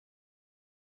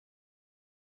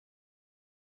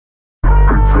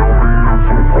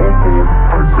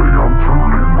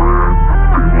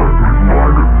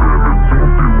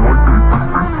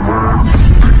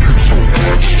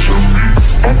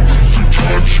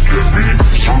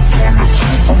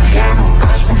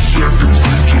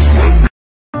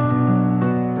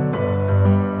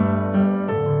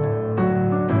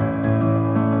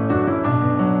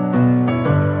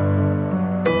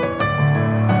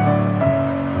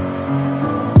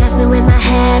you in my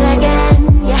head again.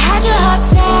 You had your heart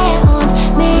set on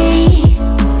me,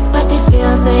 but these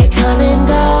feels, they come and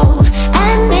go,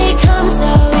 and they come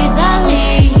so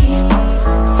easily.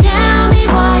 Tell me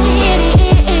what it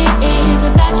is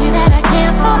about you that I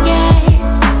can't forget,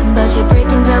 but you're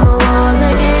breaking down my walls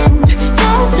again,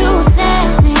 just to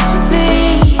set me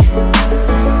free.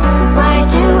 Why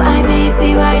do I,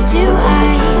 baby, why do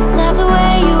I love the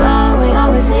way you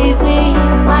always leave me?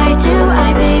 Why do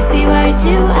I, baby, why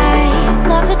do I